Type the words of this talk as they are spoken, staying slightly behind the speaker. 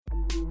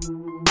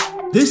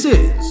This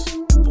is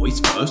Voice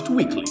First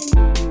Weekly.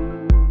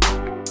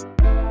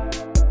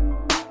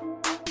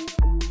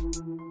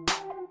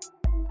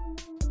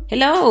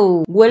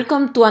 Hello,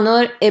 welcome to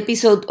another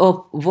episode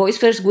of Voice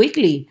First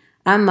Weekly.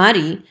 I'm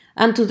Mari,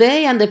 and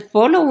today and the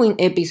following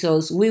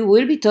episodes we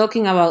will be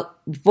talking about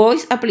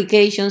voice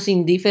applications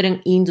in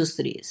different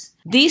industries.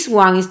 This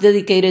one is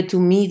dedicated to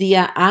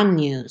media and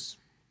news.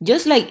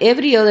 Just like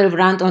every other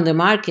brand on the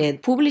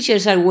market,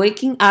 publishers are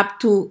waking up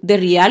to the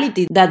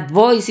reality that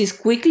voice is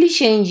quickly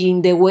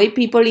changing the way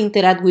people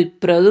interact with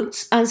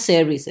products and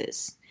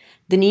services.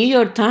 The New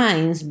York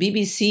Times,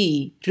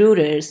 BBC,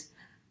 Reuters,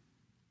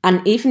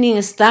 and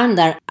Evening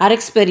Standard are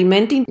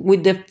experimenting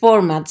with the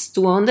formats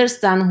to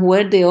understand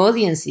where the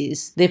audience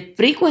is, the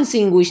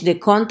frequency in which the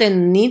content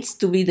needs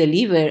to be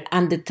delivered,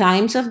 and the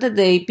times of the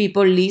day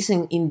people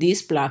listen in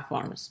these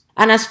platforms.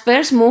 And as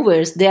first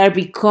movers, they are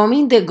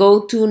becoming the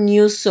go-to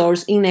news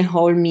source in a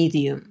whole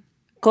medium.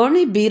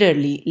 Courtney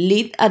Bitterly,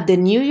 lead at the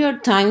New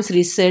York Times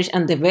Research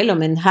and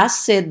Development, has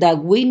said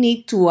that we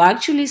need to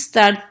actually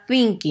start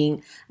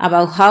thinking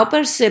about how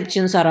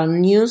perceptions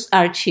around news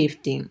are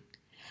shifting.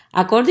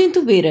 According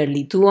to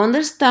Bitterly, to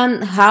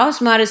understand how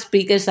smart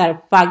speakers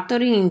are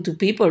factoring into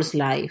people's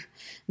lives,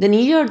 the New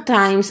York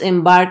Times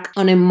embarked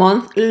on a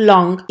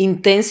month-long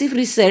intensive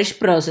research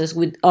process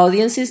with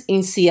audiences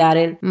in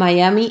Seattle,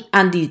 Miami,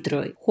 and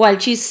Detroit. While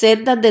she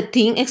said that the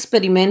team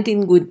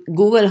experimenting with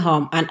Google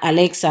Home and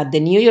Alexa, the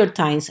New York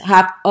Times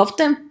have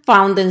often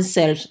found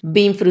themselves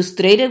being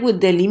frustrated with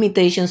the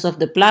limitations of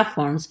the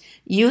platforms,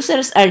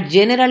 users are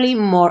generally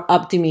more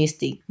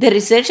optimistic. The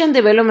research and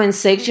development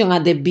section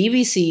at the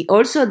BBC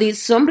also did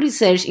some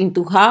research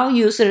into how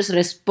users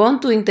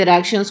respond to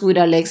interactions with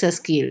Alexa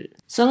skills.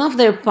 Some of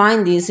their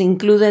findings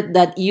included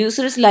that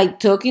users like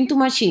talking to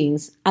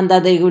machines and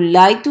that they would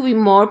like to be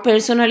more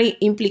personally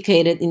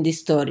implicated in the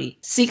story.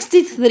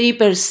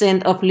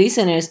 63% of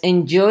listeners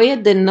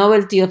enjoyed the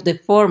novelty of the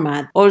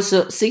format.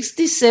 Also,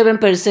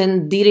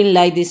 67% didn't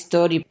like the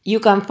story.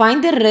 You can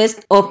find the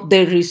rest of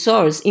the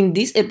results in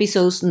this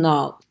episode's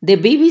note. The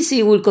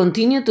BBC will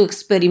continue to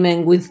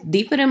experiment with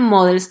different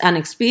models and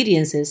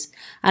experiences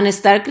and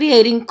start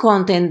creating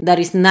content that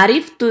is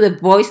native to the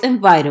voice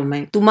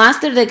environment to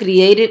master the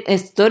creative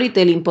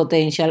storytelling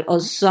potential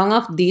of some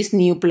of these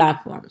new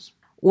platforms.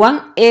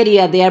 One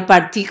area they are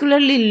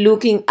particularly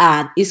looking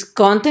at is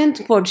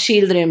content for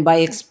children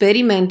by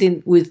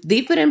experimenting with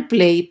different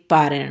play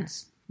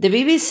patterns. The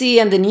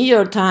BBC and the New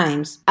York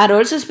Times are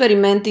also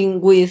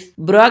experimenting with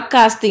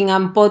broadcasting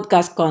and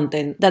podcast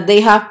content that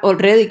they have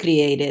already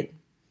created.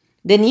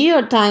 The New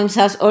York Times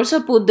has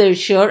also put their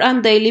short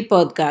and daily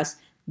podcast,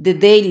 The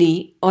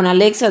Daily, on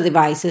Alexa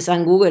devices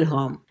and Google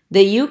Home.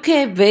 The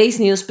UK-based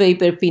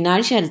newspaper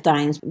Financial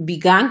Times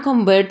began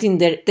converting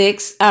their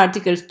text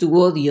articles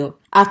to audio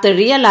after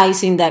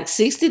realizing that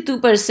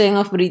 62%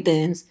 of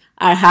Britons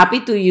are happy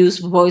to use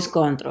voice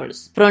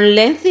controls. From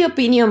lengthy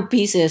opinion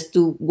pieces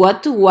to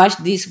what to watch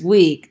this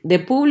week, the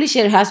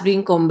publisher has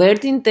been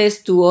converting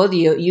text to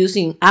audio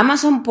using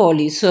Amazon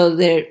Polly so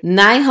their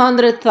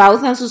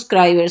 900,000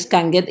 subscribers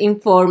can get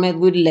informed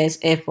with less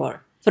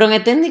effort. From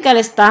a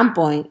technical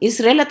standpoint, it's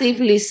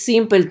relatively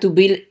simple to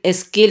build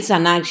skills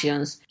and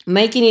actions,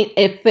 making it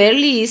a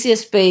fairly easy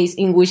space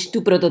in which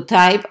to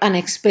prototype and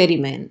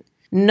experiment.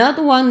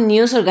 Not one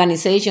news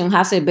organization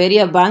has a very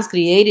advanced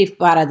creative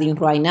paradigm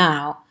right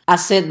now,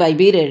 as said by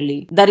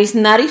Bitterly, that is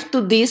native to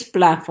this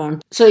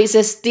platform, so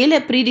it's still a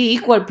pretty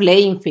equal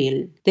playing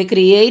field. The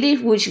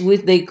creative which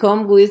they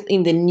come with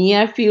in the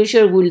near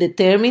future will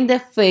determine the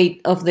fate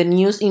of the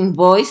news in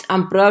voice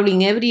and probably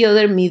in every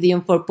other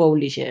medium for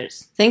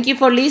publishers. Thank you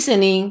for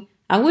listening,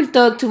 and we'll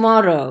talk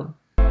tomorrow.